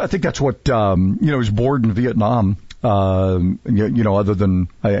 I think that's what, was bored in Vietnam. Other than,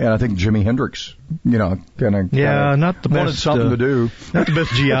 and I think Jimi Hendrix, not the best, wanted something to do. Not the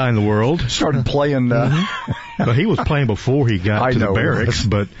best GI in the world. Started playing. But he was playing before he got to the barracks.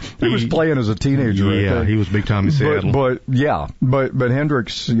 But he was playing as a teenager. Yeah, he was big time in Seattle. But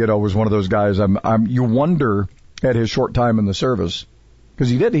Hendrix, was one of those guys. You wonder at his short time in the service,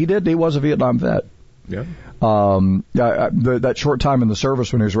 because he was a Vietnam vet. Yeah. That short time in the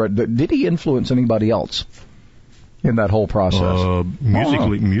service when he was did he influence anybody else in that whole process?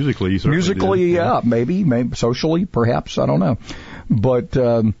 Musically, did. Yeah, maybe socially, perhaps, I don't know. But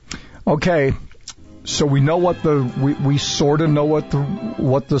okay, so we know we sort of know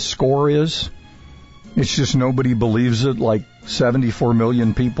what the score is. It's just nobody believes it. Like 74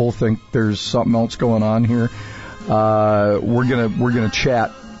 million people think there's something else going on here. We're gonna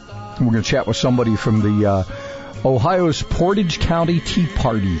chat. We're gonna chat with somebody from the Ohio's Portage County Tea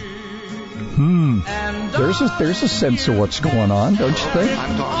Party. There's a sense of what's going on, don't you think?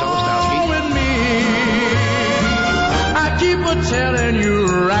 I'm Tom with me. I keep telling you,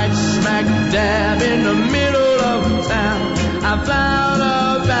 right smack dab in the middle of town, I found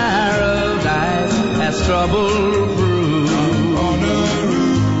a paradise that's trouble-proof.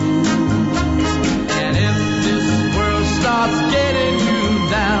 And if this world starts getting you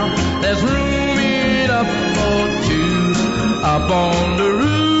down, there's room enough for two up on the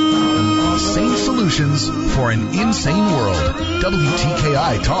roof. Sane solutions for an insane world.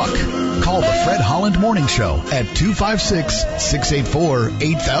 WTKI Talk. Call the Fred Holland Morning Show at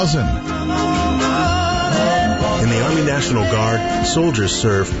 256-684-8000. In the Army National Guard, soldiers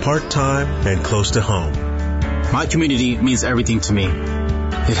serve part-time and close to home. My community means everything to me.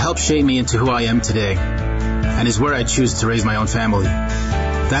 It helped shape me into who I am today, and is where I choose to raise my own family.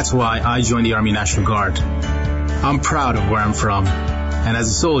 That's why I joined the Army National Guard. I'm proud of where I'm from. And as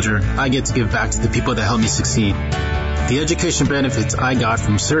a soldier, I get to give back to the people that helped me succeed. The education benefits I got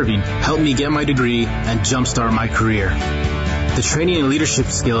from serving helped me get my degree and jumpstart my career. The training and leadership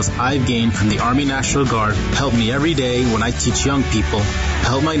skills I've gained from the Army National Guard help me every day when I teach young people,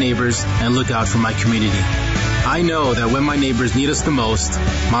 help my neighbors, and look out for my community. I know that when my neighbors need us the most,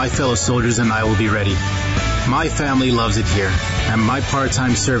 my fellow soldiers and I will be ready. My family loves it here, and my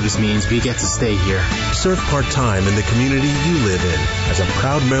part-time service means we get to stay here. Serve part-time in the community you live in as a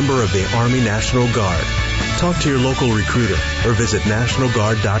proud member of the Army National Guard. Talk to your local recruiter or visit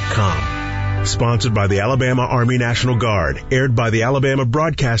nationalguard.com. Sponsored by the Alabama Army National Guard, aired by the Alabama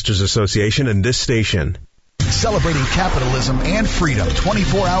Broadcasters Association and this station. Celebrating capitalism and freedom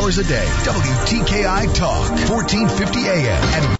 24 hours a day. WTKI Talk, 1450 AM. And